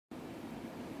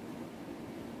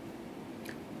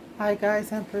Hi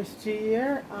guys, I'm First G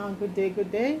here. Good day,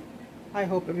 good day. I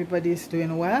hope everybody is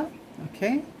doing well.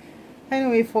 Okay.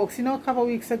 Anyway, folks, a couple of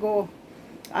weeks ago,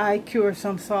 I cured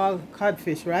some salt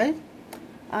codfish, right?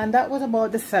 And that was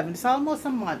about the 7th. It's almost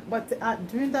a month. But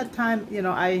during that time,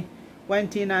 I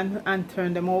went in and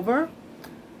turned them over.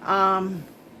 So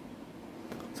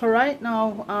right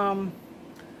now,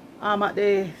 I'm at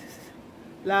the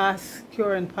last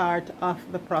curing part of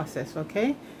the process,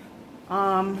 okay?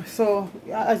 So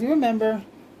as you remember,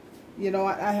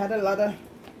 I had a lot of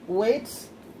weights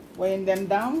weighing them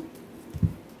down,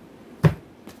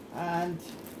 and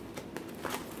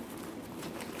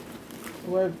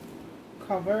we're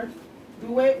covered. The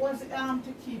weight was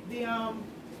to keep the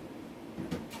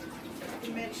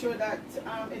to make sure that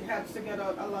it helps to get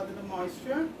out a lot of the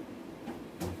moisture.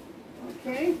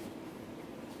 Okay.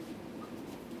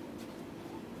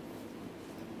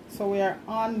 So we are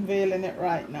unveiling it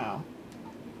right now.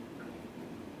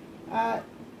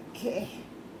 Okay.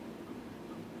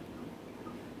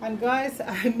 And guys,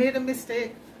 I made a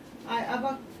mistake. I have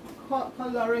a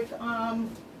caloric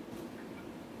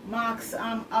Max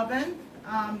oven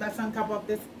that's on top of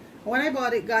this. When I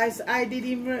bought it, guys, I didn't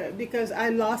even, because I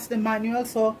lost the manual.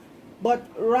 So, but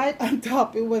right on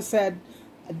top it was said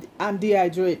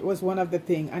dehydrate was one of the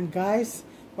things. And guys,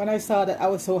 when I saw that, I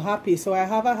was so happy. So I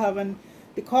have a oven.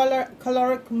 The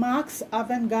caloric Max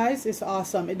oven, guys, is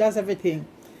awesome. It does everything.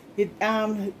 It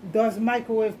does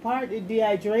microwave part. It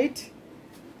dehydrates.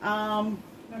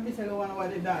 Let me tell you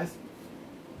what it does.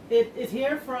 It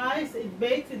here fries, it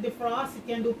bakes, it defrosts, it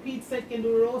can do pizza, it can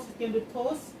do roast, it can do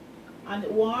toast, and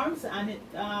it warms, and it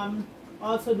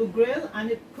also do grill,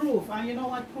 and it proof. And you know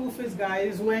what proof is,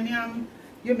 guys? When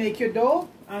you make your dough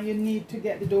and you need to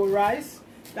get the dough rise.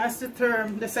 That's the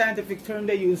term, the scientific term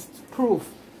they use, proof.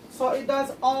 So it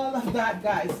does all of that,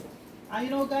 guys.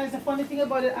 And guys, the funny thing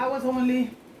about it, I was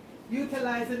only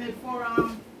utilizing it for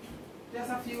just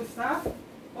a few stuff.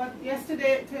 But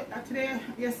yesterday I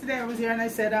was here and I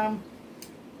said,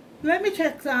 let me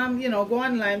check, go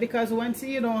online, because once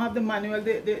you don't have the manual,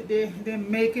 they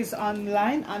make it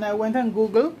online. And I went on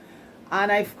Google and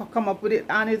I've come up with it,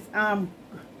 and it's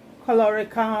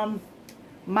caloric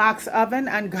Max oven.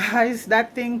 And guys,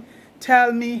 that thing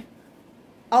tell me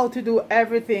how to do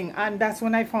everything. And that's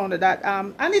when I found that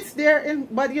and it's there in,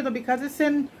 but because it's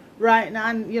in right now,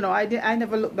 and I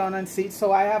never looked down and see it.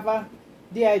 So I have a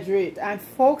dehydrate, and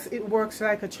folks, it works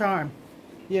like a charm,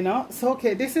 So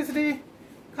okay, this is the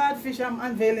codfish I'm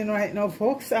unveiling right now,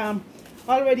 folks.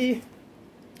 Already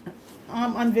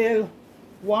unveil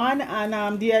one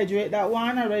and dehydrate that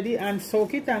one already and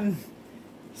soak it, and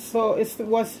so it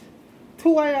was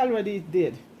 2 I already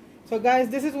did. So guys,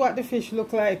 this is what the fish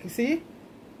look like. You see,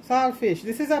 salt fish.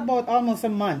 This is about almost a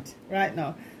month right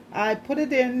now. I put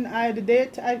it in, the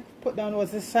date I put down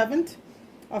was the 7th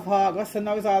of August, and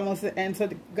now it's almost the end. So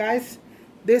guys,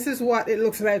 this is what it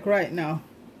looks like right now.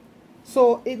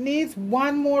 So it needs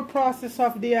one more process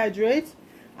of dehydrate,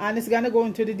 and it's gonna go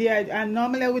into the dehydrate. And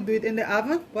normally I would do it in the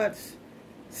oven, but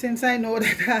since I know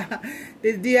that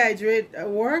the dehydrate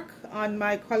work on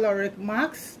my caloric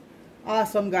Max,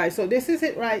 awesome, guys. So this is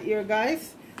it right here,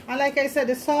 guys. And like I said,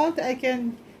 the salt I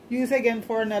can use again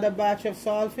for another batch of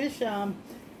saltfish.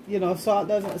 Salt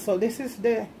doesn't. So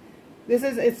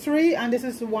it's 3 and this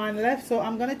is 1 left. So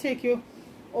I'm gonna take you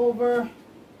over.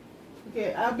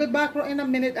 Okay, I'll be back in a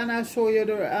minute and I'll show you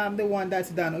the one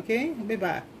that's done. Okay, I'll be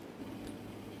back.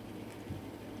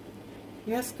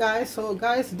 Yes, guys. So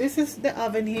guys, this is the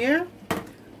oven here,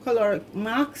 caloric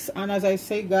Max, and as I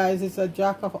say, guys, it's a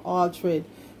jack of all trade.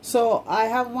 So I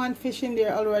have one fish in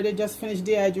there already, just finished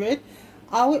dehydrate.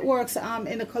 How it works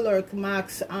in the caloric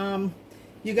Max,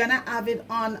 you're gonna have it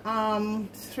on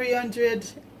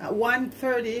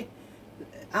 130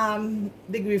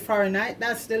 degree Fahrenheit.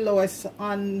 That's the lowest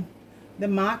on the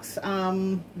Max.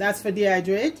 That's for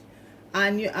dehydrate,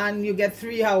 and you get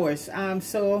 3 hours.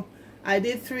 So I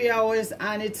did 3 hours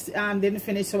and it's didn't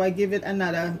finish, so I give it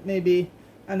another, maybe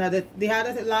another. The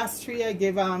last 3 I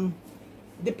give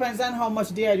depends on how much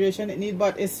dehydration it needs,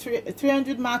 but it's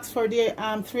 300 Max for the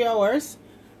 3 hours.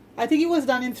 I think it was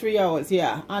done in 3 hours,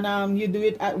 yeah. And you do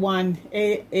it at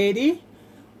 180.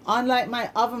 Unlike my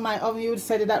oven you would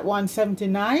set it at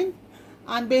 179.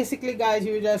 And basically, guys,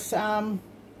 you just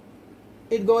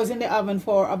it goes in the oven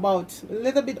for about a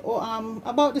little bit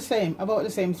about the same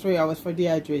 3 hours for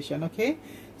dehydration. Okay,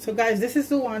 so guys, this is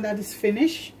the one that is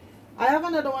finished. I have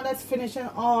another one that's finished and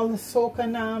all soak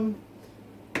and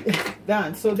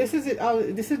done. So this is it.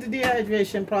 This is the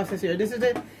dehydration process here. This is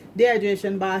the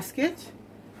dehydration basket.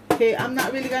 Okay, I'm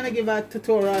not really gonna give a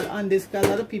tutorial on this because a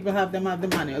lot of people have the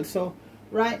manual. So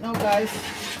right now, guys,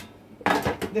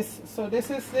 this. So this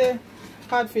is the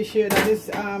codfish here that is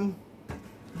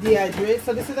dehydrated.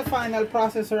 So this is the final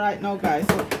process right now, guys.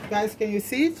 So guys, can you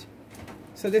see it?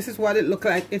 So this is what it looks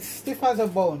like. It's stiff as a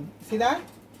bone. See that?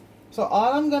 So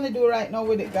all I'm gonna do right now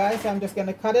with it, guys, I'm just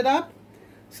gonna cut it up,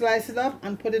 slice it up,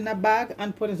 and put it in a bag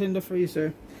and put it in the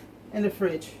freezer, in the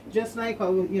fridge, just like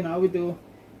how, you know, we do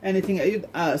anything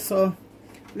else. So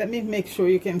let me make sure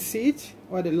you can see it,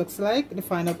 what it looks like, the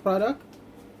final product.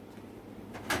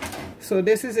 So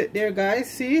this is it there,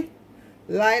 guys. See,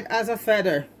 light as a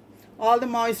feather. All the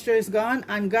moisture is gone,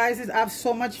 and guys, it has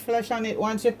so much flesh on it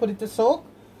once you put it to soak.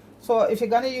 So if you're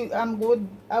gonna use,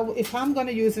 if I'm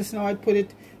gonna use this now, I'd put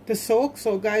it to soak.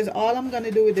 So guys, all I'm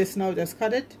gonna do with this now, just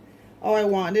cut it how I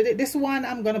wanted it. This one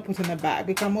I'm gonna put in the bag,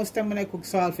 because most time when I cook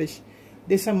saltfish,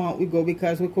 this amount we go,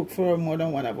 because we cook for more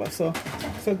than one of us.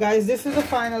 So guys, this is the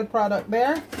final product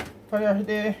there for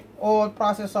the whole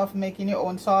process of making your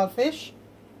own saltfish.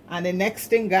 And the next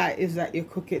thing, guys, is that you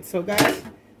cook it. So guys,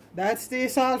 that's the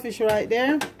saltfish right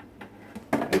there.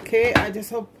 Okay, I just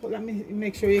hope, let me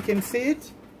make sure you can see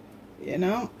it, you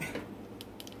know.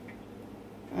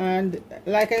 And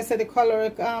like I said, the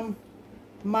Caloric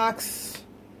Max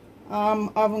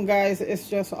oven, guys, is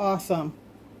just awesome.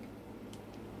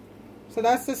 So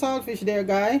that's the saltfish there,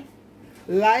 guy.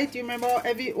 Light, you remember how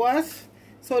heavy it was?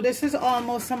 So this is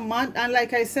almost a month, and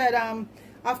like I said,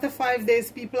 after 5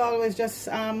 days, people always just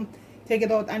take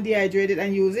it out and dehydrate it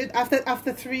and use it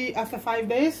after 5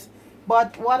 days.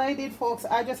 But what I did, folks,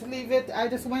 I just leave it. I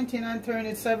just went in and turned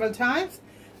it several times,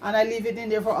 and I leave it in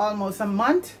there for almost a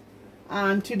month.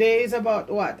 And today is about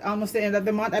what, almost the end of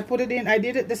the month. I put it in, I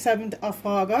did it the 7th of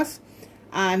August,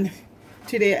 and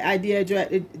today I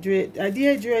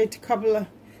dehydrate a couple,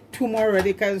 2 more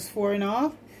already, because 4 in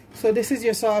all. So this is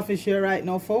your saltfish here right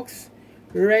now, folks,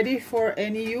 ready for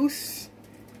any use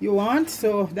you want.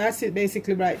 So that's it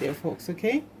basically right there, folks.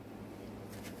 Okay,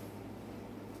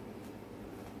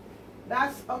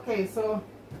 that's okay. So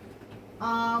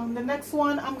the next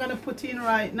one I'm gonna put in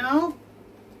right now,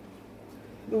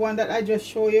 the one that I just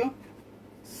showed you.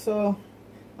 So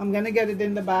I'm gonna get it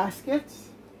in the basket.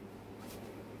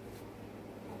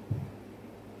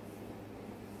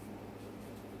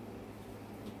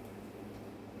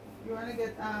 You want to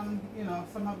get you know,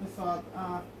 some of the salt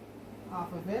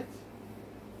off of it.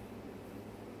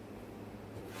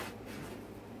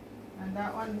 And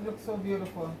that one looks so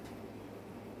beautiful.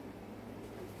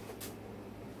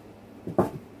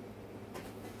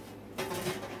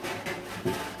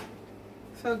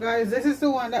 So guys, this is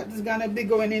the one that is gonna be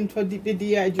going into the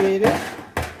dehydrated.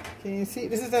 Can you see?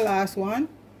 This is the last one,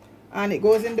 and it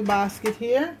goes in the basket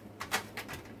here.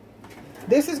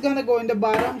 This is gonna go in the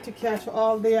bottom to catch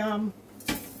all the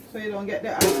so you don't get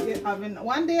the oven.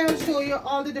 One day I'll show you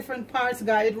all the different parts,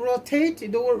 guys. It rotates.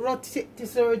 It don't rotate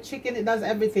the chicken. It does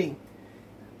everything.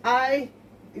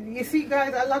 You see,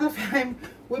 guys, a lot of time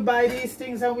we buy these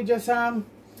things and we just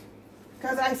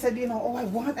because I said, you know, oh,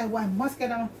 I must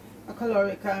get a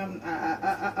caloric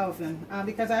oven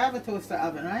because I have a toaster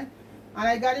oven, right? And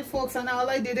I got it, folks, and all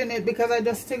I did in it, because I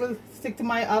just stick to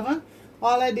my oven,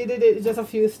 all I did in it is just a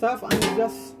few stuff, and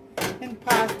just in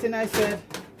past, and I said,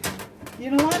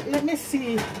 you know what, let me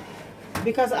see,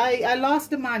 because I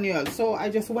lost the manual. So I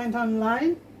just went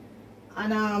online,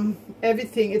 and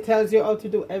everything, it tells you how to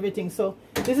do everything. So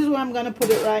this is where I'm gonna put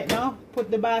it right now.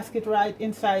 Put the basket right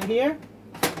inside here.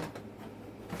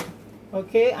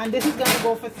 Okay, and this is gonna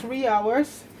go for 3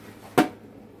 hours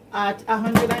at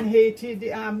 180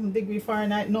 degree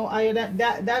Fahrenheit, no higher than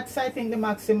that. That's, I think, the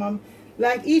maximum.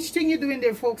 Like each thing you do in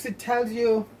there, folks, it tells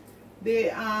you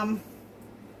the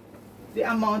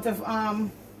amount of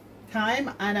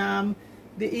time and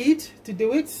the heat to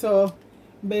do it. So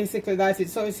basically that's it.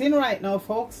 So it's in right now,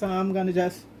 folks. So I'm gonna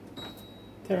just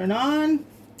turn on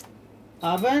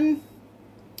oven,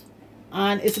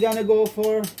 and it's gonna go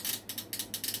for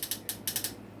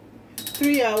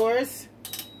 3 hours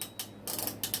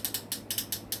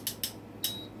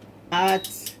at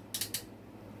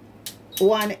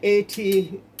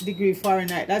 180 degree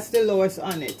Fahrenheit. That's the lowest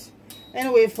on it.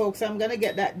 Anyway, folks, I'm gonna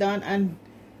get that done, and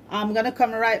I'm gonna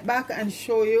come right back and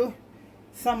show you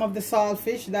some of the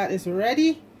saltfish that is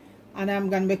ready, and I'm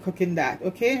gonna be cooking that.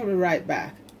 Okay, we're right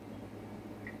back.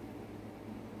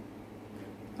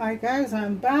 Hi guys,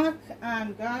 I'm back,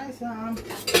 and guys, I'm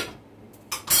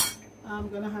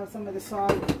gonna have some of the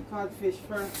codfish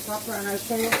for supper, and I'll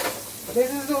show you.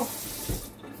 This is the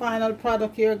final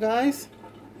product here, guys.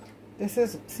 This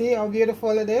is, see how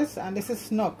beautiful it is, and this is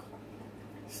snook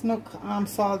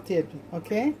salted.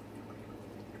 Okay,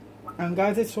 and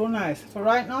guys, it's so nice. So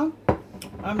right now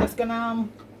I'm just gonna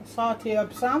saute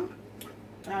up some.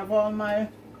 I have all my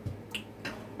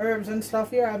herbs and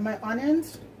stuff here. I have my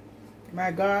onions,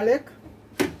 my garlic,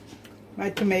 my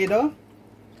tomato,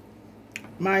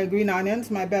 my green onions,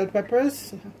 my bell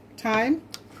peppers, thyme,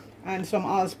 and some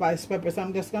allspice peppers.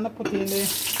 I'm just gonna put in the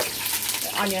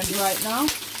onions right now.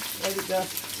 Let it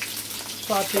just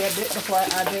saute a bit before I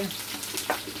add the.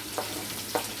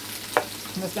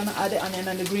 I'm just gonna add the onion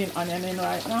and the green onion in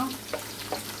right now.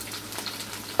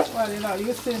 Well, you know,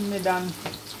 you've seen me done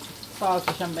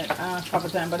saltfish a couple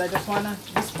times, but I just wanna,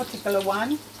 this particular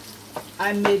one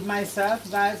I made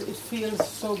myself, guys. It feels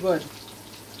so good.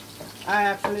 I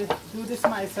actually do this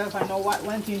myself. I know what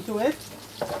went into it,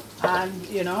 and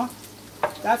you know,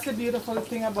 that's the beautiful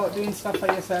thing about doing stuff for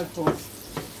yourself, folks,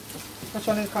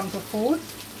 especially when it comes to food.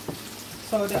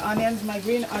 So the onions, my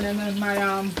green onion and my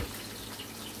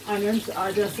onions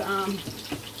are just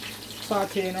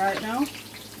sauteing right now.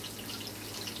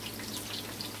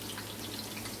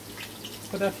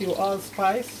 Put a few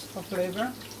allspice for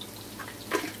flavor.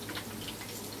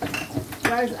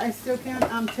 Guys, I still can't,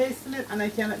 I'm tasting it and I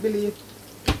cannot believe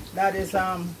that is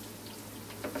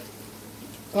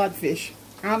codfish.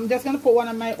 I'm just going to put one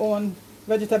of my own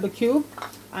vegetable cube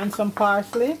and some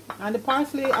parsley. And the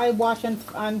parsley I wash and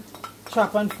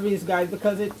chop and freeze, guys,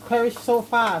 because it perishes so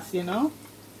fast, you know.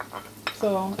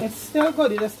 So it's still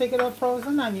good. You just take it out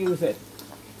frozen and use it.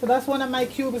 So that's one of my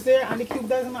cubes there, and the cube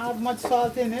doesn't have much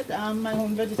salt in it. My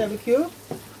own vegetable cube.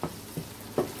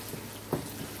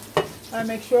 I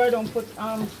make sure I don't put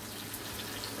I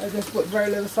just put very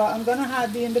little salt. I'm gonna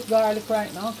add in the garlic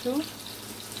right now too.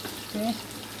 Okay.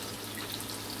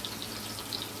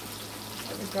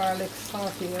 Let the garlic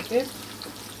saute a bit.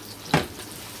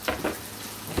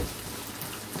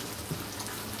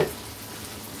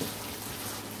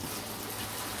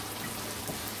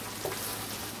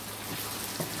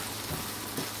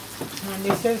 And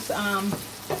this is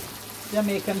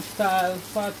Jamaican style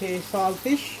saute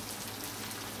saltfish.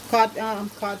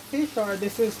 Codfish, or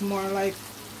this is more like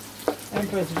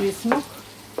Empress G snook.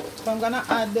 So I'm gonna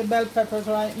add the bell peppers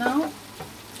right now.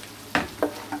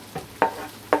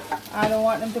 I don't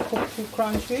want them to cook too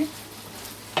crunchy.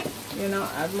 You know,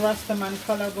 I'd rust them and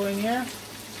color going here.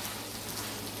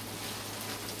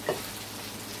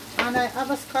 And I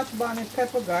have a Scotch bonnet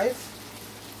pepper, guys.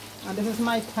 And this is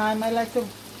my thyme. I like to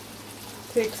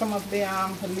take some of the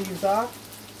leaves off.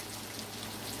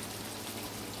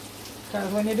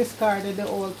 Because when you discarded the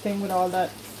old thing with all that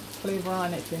flavor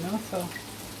on it, you know, so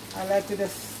I like to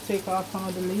just take off some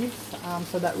of the leaves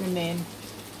so that remain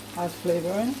as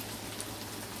flavoring.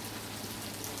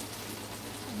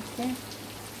 Okay.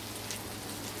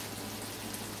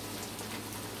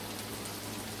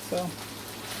 So,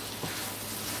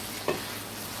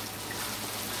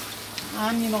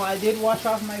 and you know, I did wash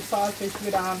off my saltfish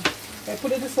with I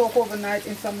put it to soak overnight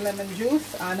in some lemon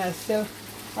juice, and I still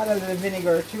had a little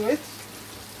vinegar to it.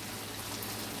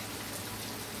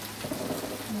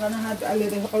 I'm gonna add a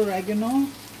little oregano,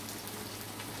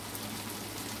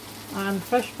 and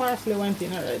fresh parsley went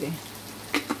in already.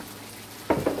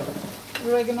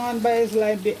 Oregano and basil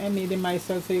I made them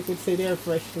myself, so you could say they're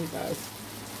fresh too, guys.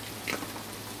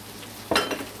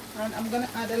 And I'm gonna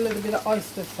add a little bit of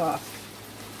oyster sauce.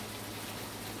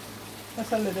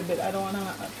 Just a little bit. I don't want to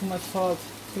add too much salt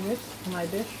to it, to my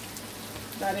dish.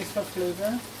 That is for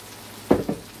flavor.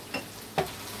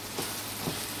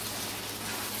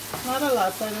 Not a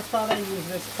lot, so I just thought I'd use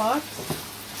this pot.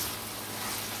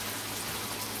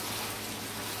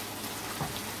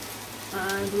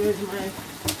 And where's my...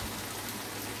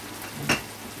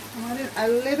 I wanted a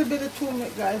little bit of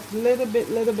turmeric, guys. Little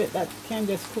bit. That can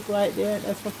just cook right there.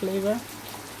 That's for flavor.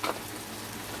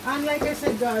 And like I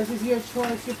said, guys, it's your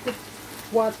choice. You put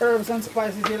what herbs and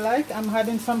spices you like. I'm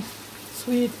adding some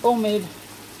sweet homemade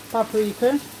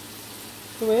paprika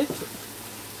to it.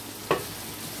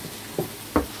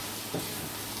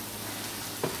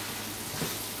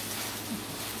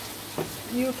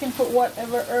 You can put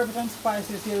whatever herbs and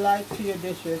spices you like to your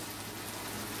dishes.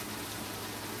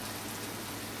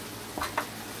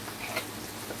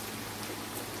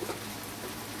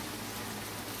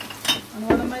 And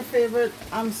one of my favorite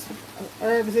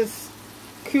herbs is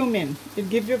cumin. It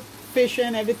gives your fish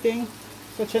and everything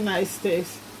such a nice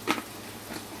taste.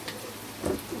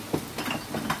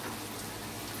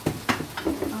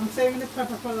 I'm saving the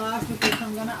pepper for last because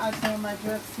I'm gonna add some of my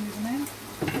jerk seasoning.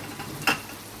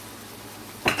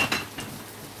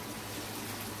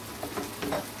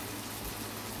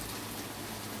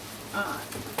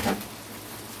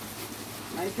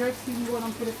 My jerk seasoning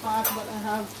won't pretty fast, but I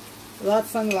have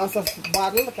lots and lots of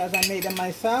bottle because I made them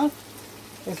myself.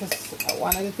 This is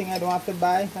one of the things I don't have to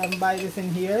buy. I haven't buy this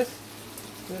in years.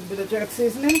 A little bit of jerk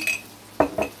seasoning.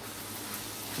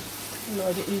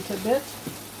 Lower the heat a bit.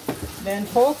 Then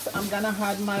folks, I'm gonna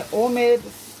add my homemade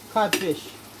codfish,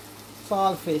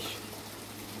 saltfish,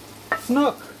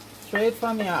 snook, straight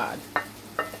from yard,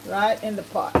 right in the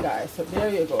pot, guys. So there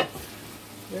you go.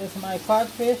 There's my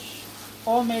codfish,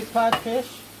 homemade codfish,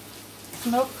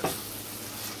 snook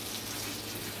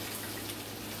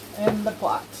in the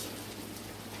pot.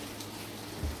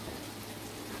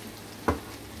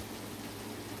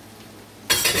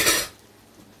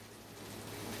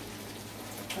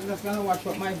 I'm just gonna watch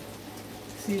what my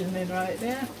seasoning right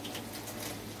there.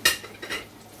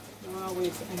 No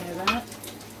waste any of that.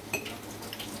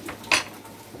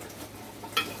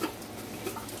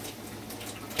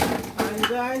 And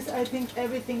guys, I think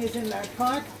everything is in that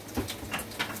pot.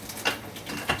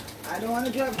 I don't want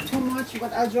to drop too much,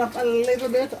 but I'll drop a little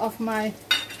bit of my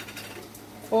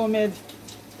homemade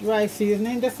dry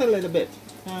seasoning, just a little bit.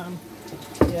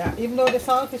 Yeah, even though the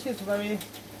saltfish is very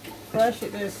fresh,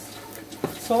 it is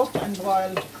soaked and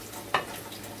boiled,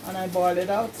 and I boiled it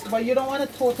out. But you don't want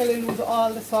to totally lose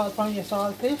all the salt from your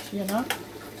saltfish, you know,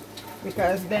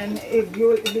 because then you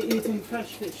will be eating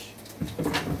fresh fish.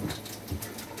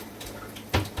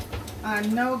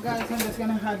 And now guys, I'm just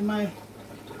gonna add my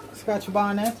Scotch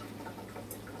bonnet,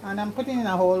 and I'm putting in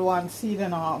a whole one, seed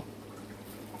and all.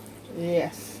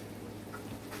 Yes.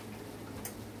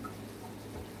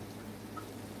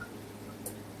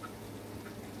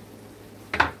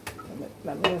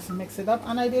 Let me just mix it up.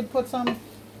 And I did put some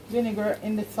vinegar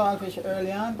in the saltfish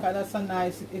early on, because that's a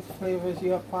nice, it flavors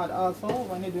your pot also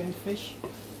when you're doing fish.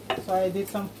 So I did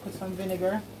put some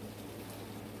vinegar.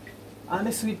 And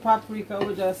the sweet paprika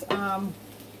will just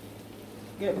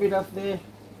get rid of the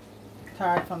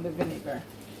tart from the vinegar.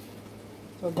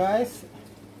 So guys,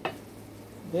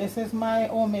 this is my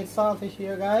homemade saltfish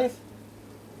here, guys.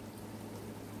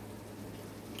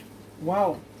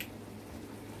 Wow.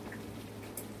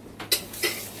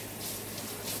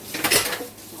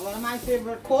 One of my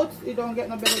favorite coats. You don't get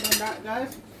no better than that,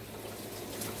 guys.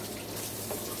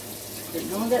 You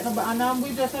don't get no better. And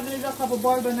we just have a couple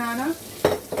boiled banana,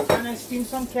 and I steamed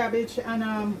some cabbage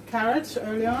and carrots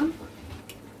early on.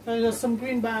 So just some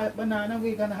green banana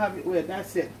we're gonna have it with.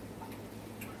 That's it.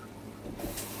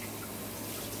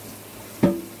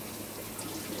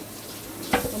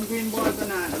 Some green boiled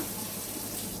banana.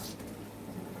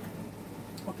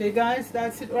 Okay, guys,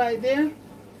 that's it right there.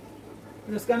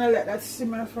 I'm just gonna let that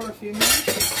simmer for a few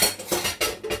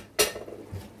minutes.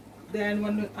 Then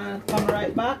when we come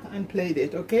right back and plate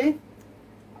it, okay?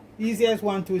 Easy as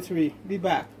 1, 2, 3. Be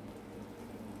back.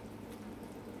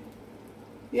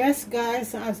 Yes,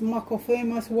 guys, as Mako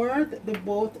famous word, the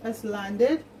boat has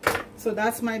landed. So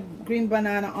that's my green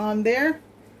banana on there,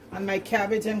 and my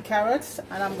cabbage and carrots,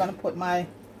 and I'm gonna put my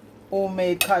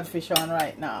homemade codfish on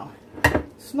right now.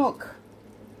 Snook.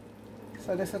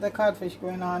 So this is the codfish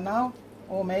going on now.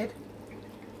 Homemade.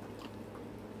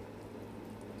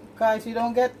 Guys, you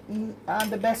don't get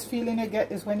the best feeling you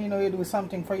get is when you know you do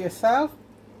something for yourself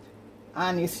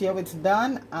and you see how it's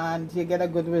done and you get a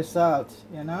good result,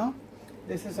 you know.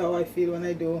 This is how I feel when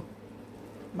I do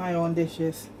my own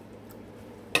dishes.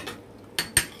 I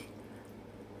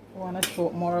want to show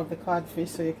more of the codfish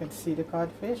so you can see the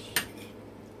codfish.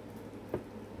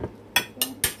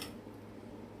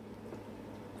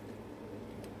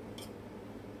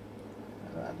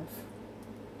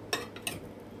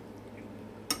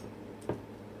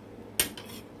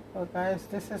 So guys,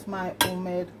 this is my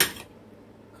homemade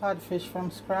codfish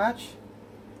from scratch.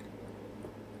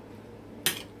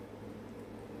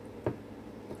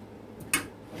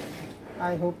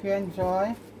 I hope you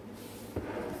enjoy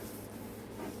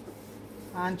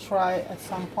and try at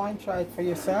some point. Try it for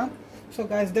yourself. So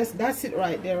guys, that's it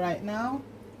right there right now.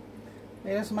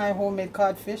 There's my homemade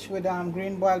codfish with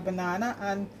green boiled banana,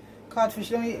 and codfish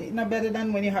no better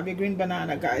than when you have your green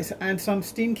banana, guys, and some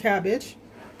steamed cabbage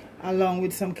along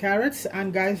with some carrots.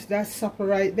 And guys, that's supper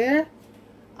right there.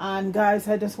 And guys,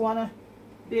 I just want to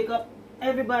big up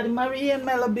everybody. Marie and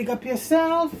Mello, big up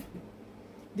yourself.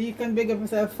 Deacon, big up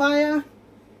yourself. Fire.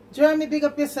 Jeremy, big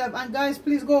up yourself. And guys,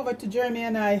 please go over to Jeremy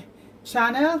and I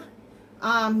channel.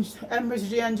 Empress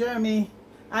G and Jeremy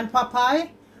and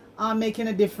Popeye are making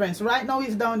a difference. Right now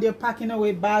he's down there packing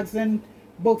away bags and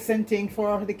books and things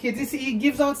for the kids. You see, he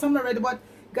gives out some already, but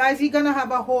guys, he's gonna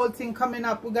have a whole thing coming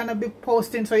up. We're gonna be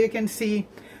posting so you can see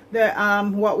the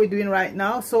what we're doing right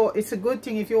now. So it's a good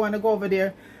thing if you want to go over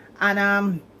there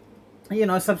and you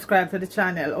know, subscribe to the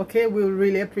channel. Okay, we'll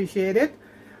really appreciate it.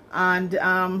 And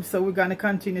so we're gonna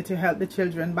continue to help the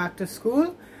children back to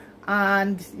school,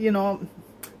 and you know,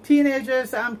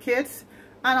 teenagers, kids,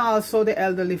 and also the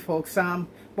elderly folks.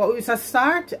 But it's a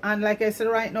start, and like I said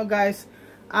right now, guys,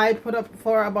 I put up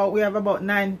for about, we have about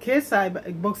 9 kids. I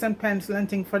books and pencil and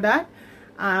thing for that.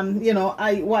 You know,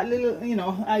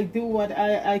 I do what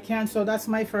I can. So that's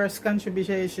my first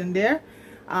contribution there.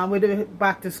 With the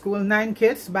back to school, 9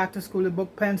 kids, back to school,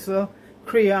 book, pencil,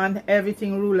 crayon,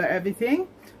 everything, ruler, everything.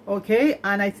 Okay,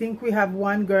 and I think we have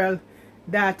one girl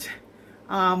that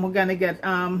we're gonna get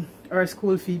her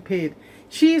school fee paid.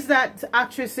 She's that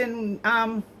actress in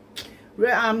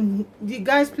you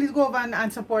guys please go over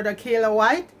and support her, Kayla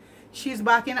White. She's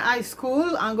back in high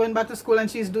school and going back to school, and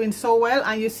she's doing so well.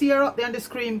 And you see her up there on the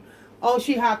screen, oh,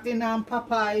 she acted in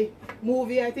Popeye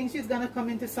movie. I think she's gonna come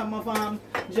into some of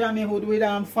Jamie Hood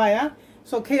with Fire.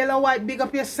 So Kayla White, big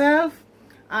up yourself.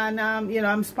 And you know,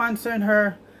 I'm sponsoring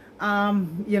her,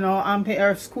 you know, I'm paying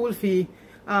her school fee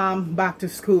back to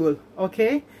school.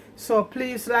 Okay, so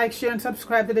please like, share, and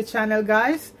subscribe to the channel,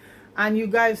 guys. And you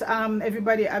guys,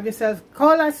 everybody, have yourself.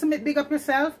 Cola Smith, big up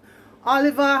yourself.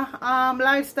 Oliver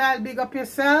Lifestyle, big up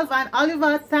yourself. And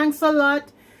Oliver, thanks a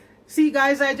lot. See,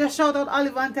 guys, I just shout out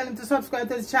Oliver and tell him to subscribe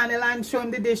to the channel and show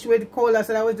him the dish with cola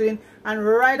that I was doing. And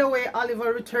right away,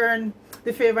 Oliver returned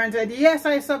the favor and said, yes,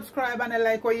 I subscribe and I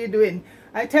like what you're doing.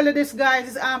 I tell you this,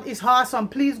 guys, is awesome.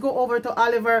 Please go over to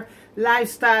Oliver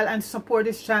Lifestyle and support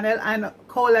this channel, and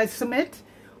Cola Smith.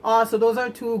 Also, those are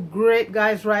 2 great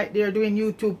guys right there doing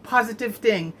YouTube positive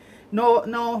thing.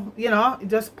 No, you know,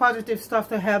 just positive stuff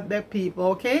to help their people.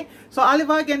 Okay, so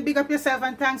Oliver, again, big up yourself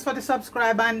and thanks for the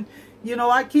subscribe. And you know,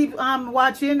 I keep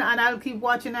watching, and I'll keep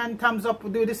watching, and thumbs up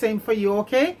will do the same for you.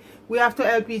 Okay, we have to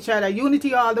help each other.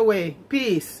 Unity all the way.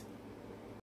 Peace.